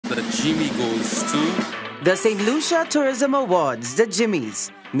the GIMIE goes to... The St. Lucia Tourism Awards, the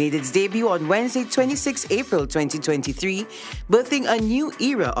GIMIES, made its debut on Wednesday, 26 April 2023, birthing a new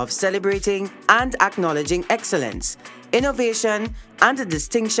era of celebrating and acknowledging excellence, innovation, and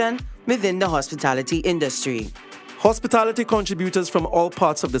distinction within the hospitality industry. Hospitality contributors from all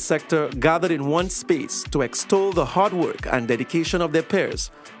parts of the sector gathered in one space to extol the hard work and dedication of their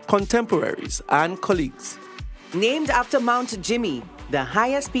peers, contemporaries, and colleagues. Named after Mount GIMIE, the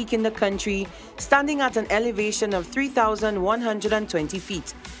highest peak in the country, standing at an elevation of 3,120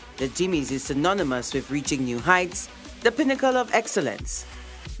 feet, the GIMIES is synonymous with reaching new heights, the pinnacle of excellence.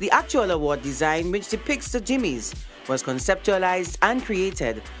 The actual award design, which depicts the GIMIES, was conceptualized and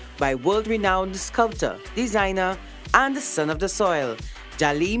created by world-renowned sculptor, designer, and son of the soil,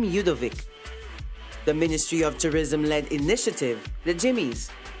 Jalim Yudovic. The Ministry of Tourism-led initiative, the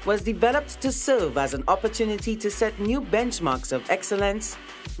GIMIES, was developed to serve as an opportunity to set new benchmarks of excellence,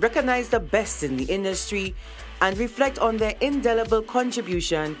 recognize the best in the industry, and reflect on their indelible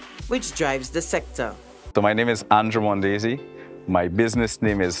contribution which drives the sector. So my name is Andrew Mondesi. My business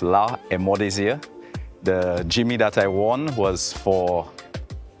name is La Emodesier. The GIMIE that I won was for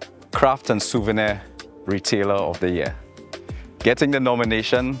Craft and Souvenir Retailer of the Year. Getting the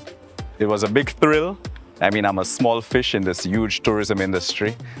nomination, it was a big thrill. I mean, I'm a small fish in this huge tourism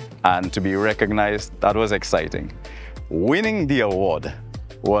industry, and to be recognized, that was exciting. Winning the award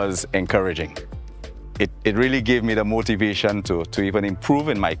was encouraging. It really gave me the motivation to even improve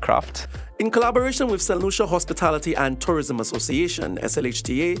in my craft. In collaboration with St. Lucia Hospitality and Tourism Association,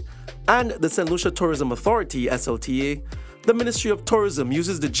 SLHTA, and the St. Lucia Tourism Authority, SLTA, the Ministry of Tourism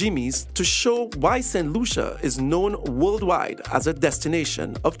uses the GIMIES to show why St. Lucia is known worldwide as a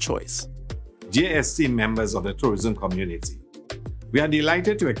destination of choice. Dear esteemed members of the tourism community, we are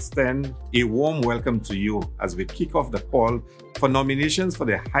delighted to extend a warm welcome to you as we kick off the call for nominations for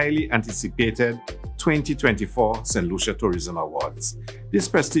the highly anticipated 2024 St. Lucia Tourism Awards. This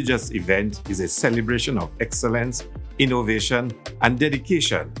prestigious event is a celebration of excellence, innovation, and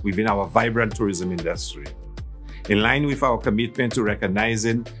dedication within our vibrant tourism industry. In line with our commitment to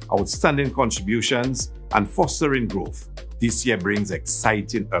recognizing outstanding contributions and fostering growth, this year brings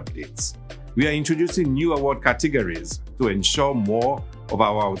exciting updates. We are introducing new award categories to ensure more of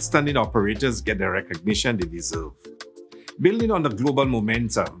our outstanding operators get the recognition they deserve. Building on the global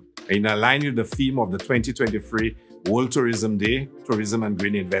momentum and in line with the theme of the 2023 World Tourism Day, Tourism and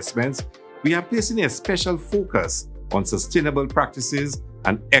Green Investments, we are placing a special focus on sustainable practices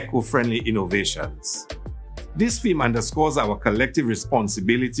and eco-friendly innovations. This theme underscores our collective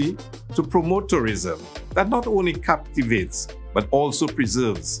responsibility to promote tourism that not only captivates but also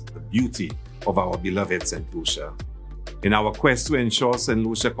preserves the beauty of our beloved St. Lucia. In our quest to ensure St.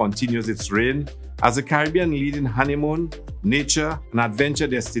 Lucia continues its reign as a Caribbean leading honeymoon, nature, and adventure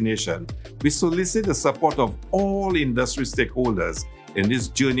destination, we solicit the support of all industry stakeholders in this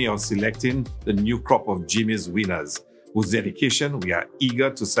journey of selecting the new crop of GIMIES winners, whose dedication we are eager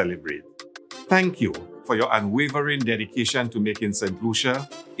to celebrate. Thank you for your unwavering dedication to making St. Lucia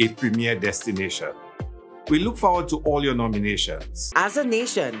a premier destination. We look forward to all your nominations. As a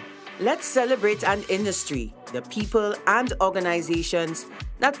nation, let's celebrate an industry, the people and organizations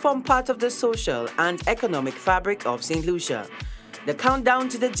that form part of the social and economic fabric of St. Lucia. The countdown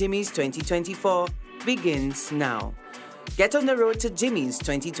to the GIMIES 2024 begins now. Get on the road to GIMIES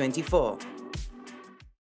 2024.